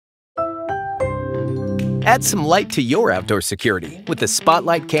Add some light to your outdoor security with the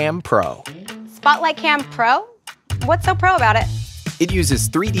Spotlight Cam Pro. Spotlight Cam Pro? What's so pro about it? It uses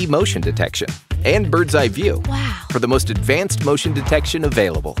 3D motion detection and bird's eye view for the most advanced motion detection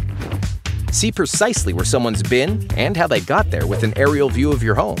available. See precisely where someone's been and how they got there with an aerial view of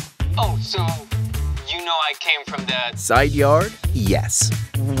your home. Oh, so you know I came from the Side yard? Yes.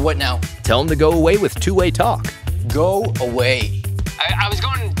 What now? Tell them to go away with two-way talk. Go away. I was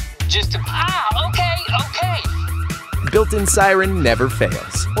going just to... okay. Built-in siren never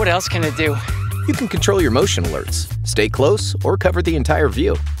fails. What else can it do? You can control your motion alerts, stay close, or cover the entire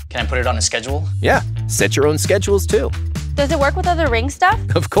view. Can I put it on a schedule? Yeah, set your own schedules too. Does it work with other Ring stuff?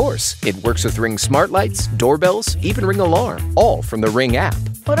 Of course. It works with Ring smart lights, doorbells, even Ring alarm, all from the Ring app.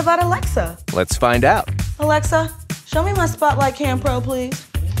 What about Alexa? Let's find out. Alexa, show me my Spotlight Cam Pro, please.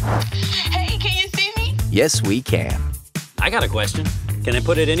 Hey, can you see me? Yes, we can. I got a question. Can I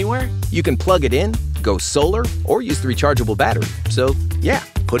put it anywhere? You can plug it in, go solar, or use the rechargeable battery. So, yeah,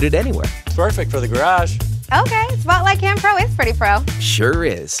 put it anywhere. Perfect for the garage. Okay, Spotlight Cam Pro is pretty pro. Sure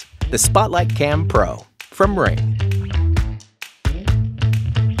is. The Spotlight Cam Pro from Ring.